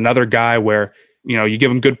Ryan is another guy where, you know, you give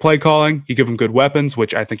him good play calling, you give him good weapons,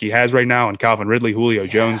 which I think he has right now, and Calvin Ridley, Julio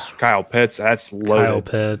Jones, Kyle Pitts, that's loaded. Kyle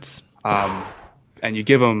Pitts. And you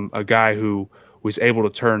give him a guy who was able to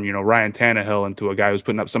turn, you know, Ryan Tannehill into a guy who's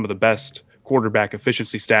putting up some of the best quarterback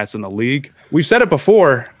efficiency stats in the league. We've said it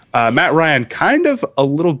before, Matt Ryan kind of a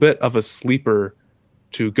little bit of a sleeper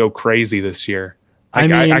to go crazy this year. I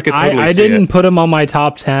didn't put him on my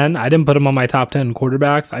top 10. I didn't put him on my top 10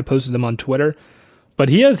 quarterbacks. I posted him on Twitter. But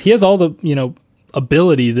he has all the, you know,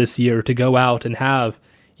 ability this year to go out and have,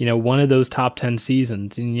 you know, one of those top 10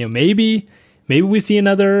 seasons. And, you know, maybe we see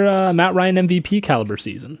another Matt Ryan MVP caliber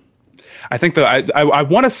season. I think that I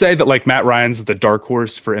want to say that like Matt Ryan's the dark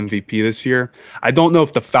horse for MVP this year. I don't know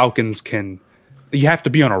if the Falcons can. You have to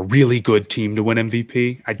be on a really good team to win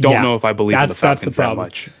MVP. I don't know if I believe in the Falcons that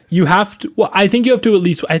much. You have to. Well, I think you have to at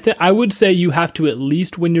least. I would say you have to at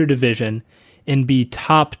least win your division and be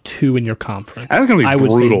top 2 in your conference. That's going to be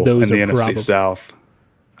brutal in the NFC South.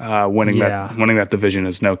 Winning that division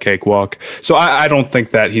is no cakewalk. So I don't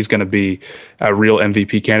think that he's going to be a real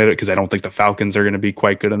MVP candidate because I don't think the Falcons are going to be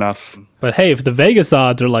quite good enough. But hey, if the Vegas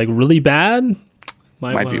odds are like really bad,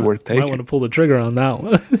 might be worth taking. Might want to pull the trigger on that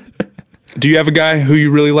one. Do you have a guy who you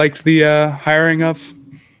really liked the hiring of?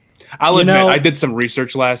 I'll admit, I did some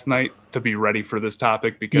research last night to be ready for this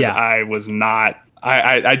topic because I was not.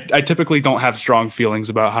 I typically don't have strong feelings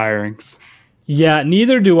about hirings. Yeah,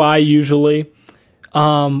 neither do I usually.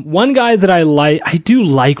 One guy that I do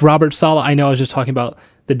like Robert Saleh. I know I was just talking about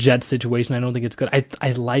the Jets situation. I don't think it's good.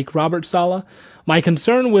 I like Robert Saleh. My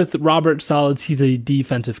concern with Robert Saleh is he's a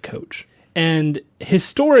defensive coach. And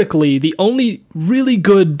historically, the only really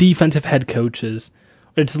good defensive head coaches,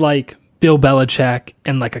 it's like Bill Belichick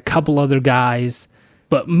and like a couple other guys.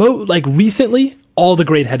 But recently, all the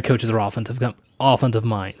great head coaches are offensive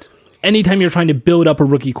mind. Anytime you're trying to build up a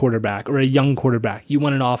rookie quarterback or a young quarterback, you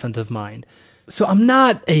want an offensive mind. So I'm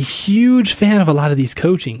not a huge fan of a lot of these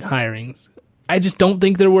coaching hirings. I just don't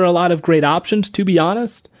think there were a lot of great options, to be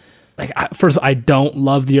honest. First, I don't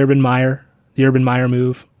love the Urban Meyer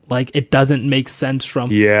move. Like, it doesn't make sense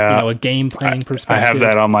from a game planning perspective. I have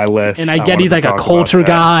that on my list. And I get he's like a culture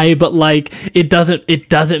guy, but like it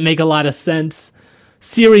doesn't make a lot of sense.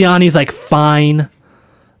 Sirianni's like fine.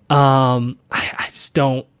 I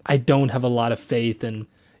don't have a lot of faith in,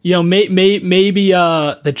 maybe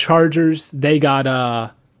the Chargers, they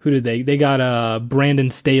got who did they got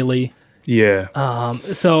Brandon Staley. Yeah.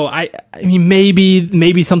 So I mean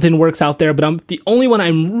maybe something works out there, but the only one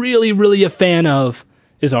I'm really, really a fan of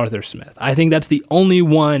is Arthur Smith. I think that's the only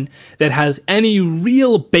one that has any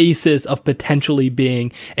real basis of potentially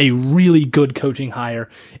being a really good coaching hire.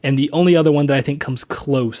 And the only other one that I think comes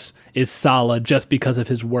close is Saleh, just because of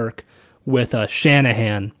his work with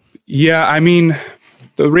Shanahan. Yeah, I mean,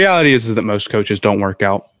 the reality is that most coaches don't work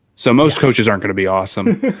out. So most coaches aren't going to be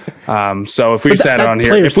awesome. So if we sat on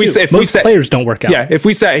here, most players don't work out. Yeah, if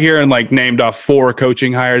we sat here and like named off 4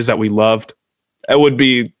 coaching hires that we loved, it would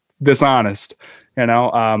be dishonest.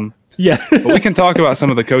 But we can talk about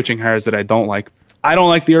some of the coaching hires that I don't like. I don't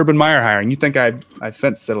like the Urban Meyer hiring. You think I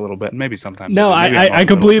fenced it a little bit, maybe sometimes. No, I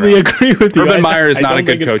completely agree with you. Urban Meyer is not a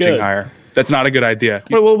good coaching hire. That's not a good idea.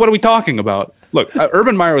 Well, what are we talking about? Look,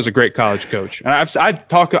 Urban Meyer was a great college coach, and I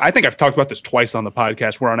think I've talked about this twice on the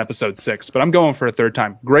podcast. We're on episode 6, but I'm going for a third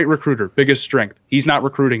time. Great recruiter, biggest strength. He's not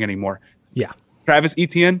recruiting anymore. Yeah. Travis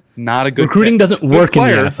Etienne, not a good recruiting pick. Doesn't work in the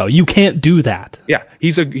NFL. You can't do that. Yeah,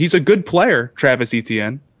 he's a good player, Travis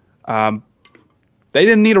Etienne. They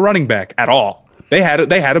didn't need a running back at all. They had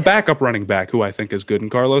a backup running back who I think is good in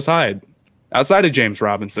Carlos Hyde, outside of James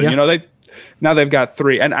Robinson. Yeah. Now they've got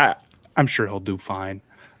 3, and I'm sure he'll do fine.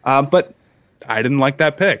 But I didn't like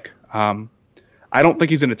that pick. I don't think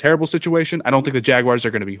he's in a terrible situation. I don't think the Jaguars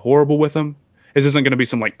are going to be horrible with him. This isn't going to be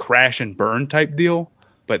some like crash and burn type deal.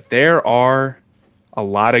 But there are a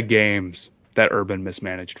lot of games that Urban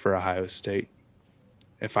mismanaged for Ohio State,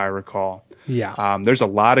 if I recall. Yeah. There's a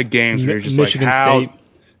lot of games where you're just Michigan like, how State.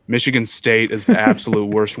 Michigan State is the absolute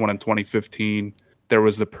worst one in 2015. There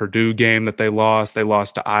was the Purdue game that they lost. They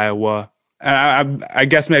lost to Iowa. And I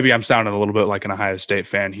guess maybe I'm sounding a little bit like an Ohio State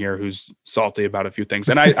fan here who's salty about a few things.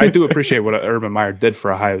 And I do appreciate what Urban Meyer did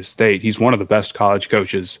for Ohio State. He's one of the best college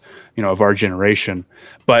coaches, of our generation.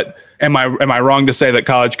 But am I wrong to say that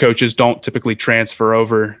college coaches don't typically transfer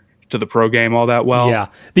over to the pro game all that well? Yeah.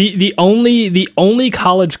 The only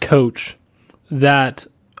college coach that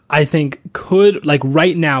I think could, like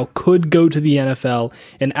right now, could go to the NFL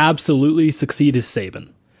and absolutely succeed is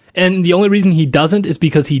Saban. And the only reason he doesn't is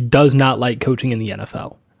because he does not like coaching in the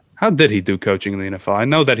NFL. How did he do coaching in the NFL? I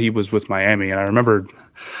know that he was with Miami, and I remember,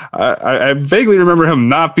 I vaguely remember him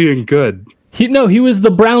not being good. He was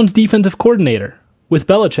the Browns defensive coordinator with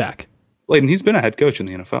Belichick. Layden, he's been a head coach in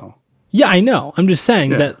the NFL. Yeah, I know. I'm just saying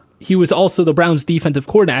that he was also the Browns defensive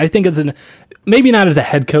coordinator. I think maybe not as a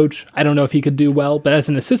head coach. I don't know if he could do well, but as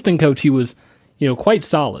an assistant coach, he was, quite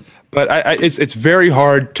solid. But it's very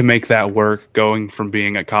hard to make that work, going from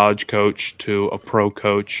being a college coach to a pro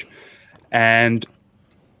coach. And,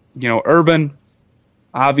 Urban,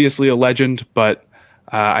 obviously a legend, but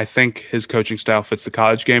I think his coaching style fits the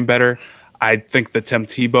college game better. I think the Tim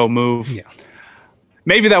Tebow move,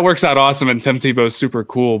 maybe that works out awesome and Tim Tebow's super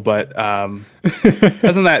cool, but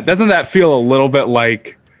doesn't that feel a little bit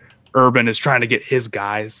like Urban is trying to get his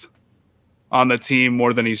guys on the team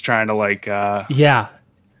more than he's trying to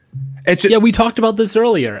we talked about this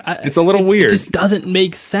earlier. It's a little weird. It just doesn't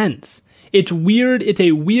make sense. It's weird. It's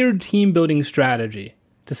a weird team building strategy,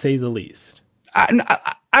 to say the least.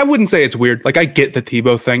 I wouldn't say it's weird. Like, I get the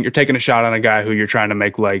Tebow thing. You're taking a shot on a guy who you're trying to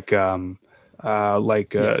make Taysom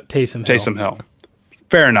Hill.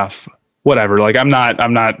 Fair enough. Whatever. Like, I'm not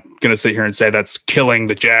gonna sit here and say that's killing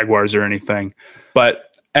the Jaguars or anything. But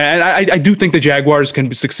and I do think the Jaguars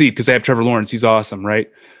can succeed because they have Trevor Lawrence. He's awesome, right?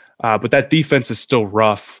 But that defense is still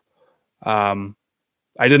rough. I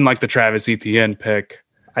didn't like the Travis Etienne pick.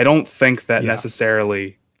 I don't think that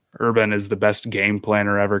necessarily Urban is the best game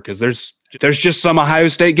planner ever, because there's just some Ohio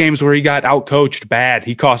State games where he got outcoached bad.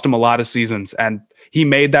 He cost him a lot of seasons, and he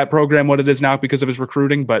made that program what it is now because of his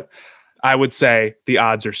recruiting. But I would say the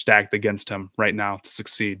odds are stacked against him right now to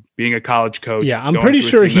succeed. Being a college coach. Yeah, I'm pretty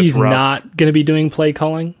sure he's not going to be doing play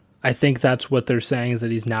calling. I think that's what they're saying, is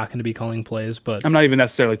that he's not going to be calling plays. But I'm not even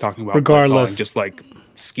necessarily talking about regardless, calling, just like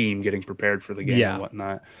scheme, getting prepared for the game and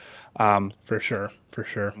whatnot. For sure.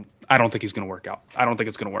 I don't think he's going to work out. I don't think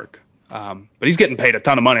it's going to work. But he's getting paid a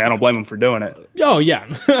ton of money. I don't blame him for doing it. Oh, yeah.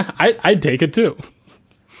 I'd take it too.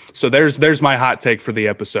 So there's my hot take for the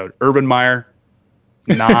episode. Urban Meyer,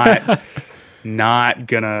 not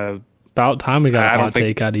gonna. About time we got a hot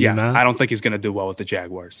take out of you, man. I don't think he's gonna do well with the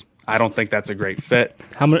Jaguars. I don't think that's a great fit.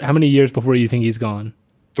 How many years before you think he's gone?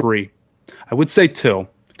 3. I would say 2,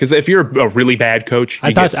 Because if you're a really bad coach,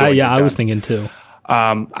 I was thinking too.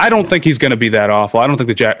 I don't think he's going to be that awful. I don't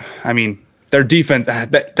think their defense,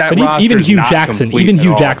 that roster even is Hugh not Jackson, complete even at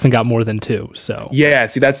Hugh all. Jackson got more than 2. So yeah,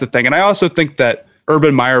 see, that's the thing. And I also think that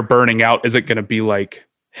Urban Meyer burning out isn't going to be like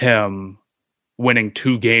him winning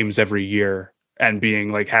 2 games every year and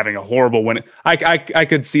being like having a horrible win. I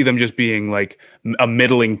could see them just being like a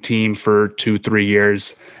middling team for 2-3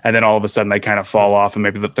 years, and then all of a sudden they kind of fall off, and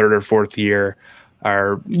maybe the 3rd or 4th year,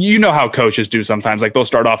 or how coaches do sometimes. Like they'll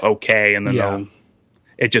start off okay, and then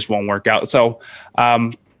it just won't work out. So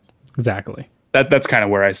exactly, that's kind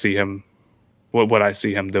of where I see him. What I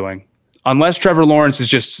see him doing, unless Trevor Lawrence is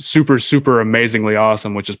just super, super amazingly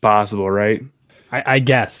awesome, which is possible, right? I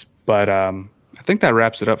guess. But I think that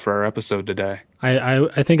wraps it up for our episode today.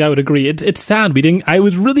 I think I would agree. It's sad I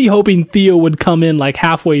was really hoping Theo would come in like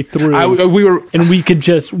halfway through. And we could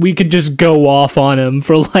just go off on him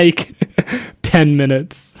for like 10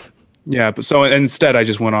 minutes. Yeah, but so instead I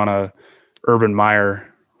just went on a Urban Meyer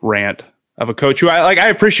rant of a coach who I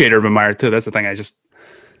appreciate Urban Meyer too. That's the thing.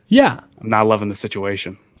 I'm not loving the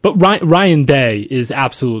situation. But Ryan Day is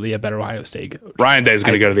absolutely a better Ohio State coach. Ryan Day is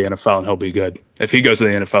going to go to the NFL and he'll be good. If he goes to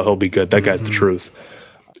the NFL, he'll be good. That guy's the truth.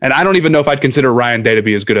 And I don't even know if I'd consider Ryan Day to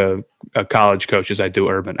be as good a college coach as I do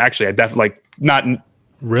Urban. Actually, I definitely not.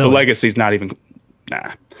 Really? The legacy's not even.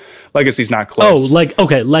 Legacy's not close. Oh,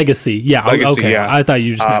 legacy. Yeah. Legacy, okay. Yeah. I thought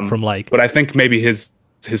you just meant from like. But I think maybe his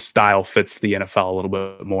style fits the NFL a little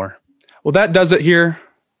bit more. Well, that does it here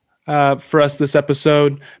for us this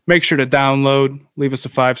episode. Make sure to download, leave us a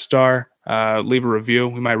 5-star, leave a review.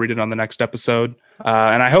 We might read it on the next episode.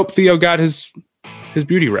 And I hope Theo got his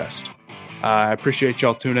beauty rest. I appreciate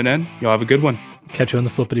y'all tuning in. Y'all have a good one. Catch you on the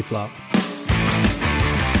flippity flop.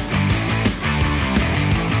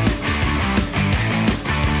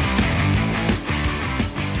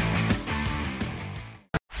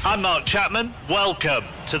 I'm Mark Chapman. Welcome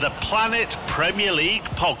to the Planet Premier League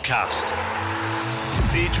podcast.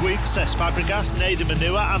 Each week, Cesc Fabregas, Nader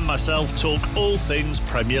Manua and myself talk all things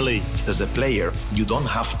Premier League. As a player, you don't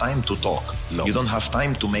have time to talk. No. You don't have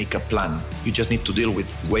time to make a plan. You just need to deal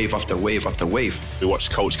with wave after wave after wave. We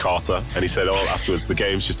watched Coach Carter and he said, afterwards, the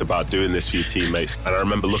game's just about doing this for your teammates. And I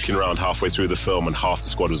remember looking around halfway through the film and half the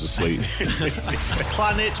squad was asleep.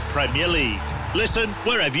 Planet Premier League. Listen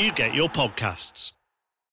wherever you get your podcasts.